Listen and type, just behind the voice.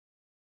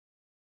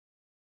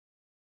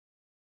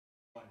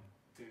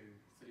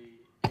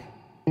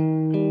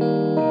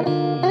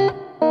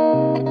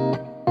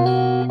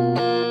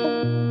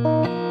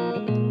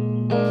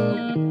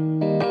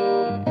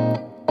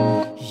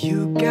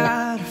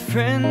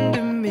friend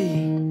in me.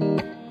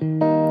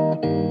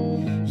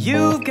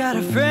 You've got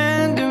a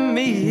friend in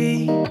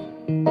me.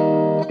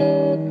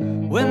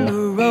 When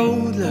the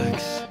road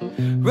looks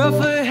rough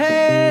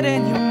ahead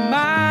and you're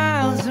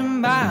miles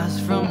and miles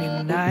from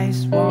your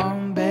nice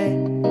warm bed,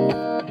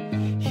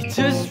 you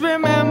just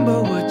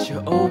remember what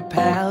your old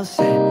pal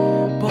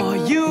said.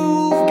 Boy,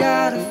 you've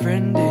got a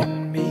friend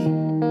in me.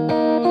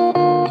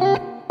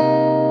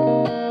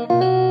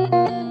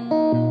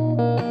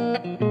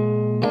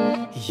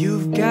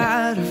 You've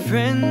got a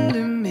friend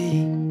in me.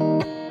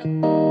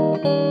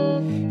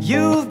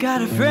 You've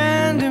got a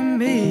friend in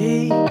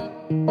me.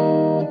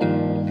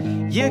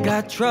 You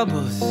got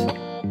troubles,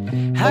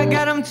 I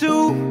got them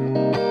too.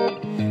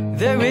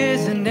 There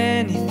isn't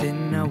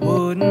anything I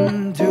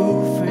wouldn't do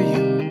for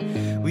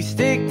you. We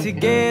stick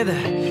together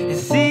and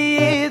see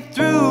it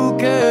through,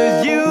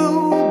 'cause you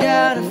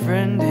got a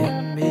friend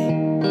in me.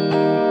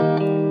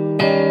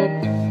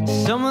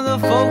 Some of the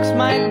folks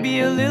might be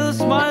a little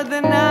smarter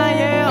than I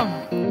am,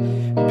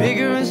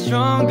 bigger and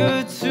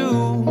stronger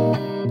too,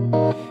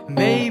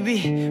 maybe,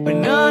 but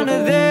none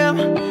of them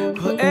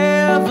will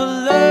ever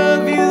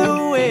love you the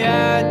way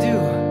I do.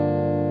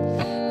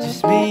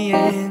 Just me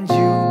and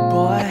you,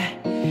 boy.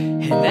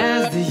 And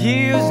as the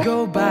years go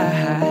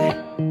by,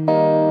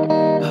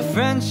 our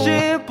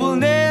friendship will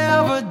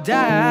never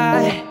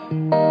die.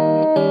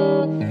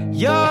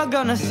 You're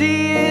gonna see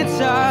it's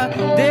our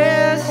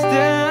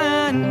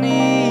destiny.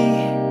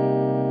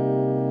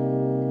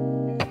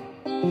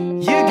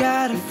 You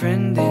got a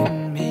friend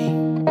in me.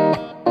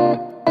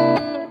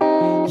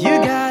 You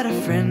got a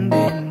friend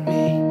in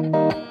me.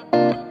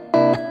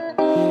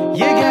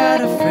 You got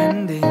a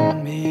friend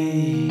in me.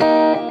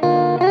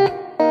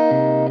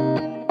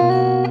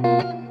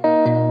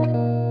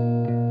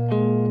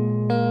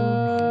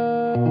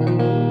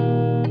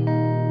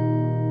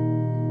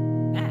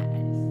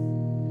 Nice.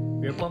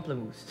 We're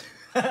Pomplamoose.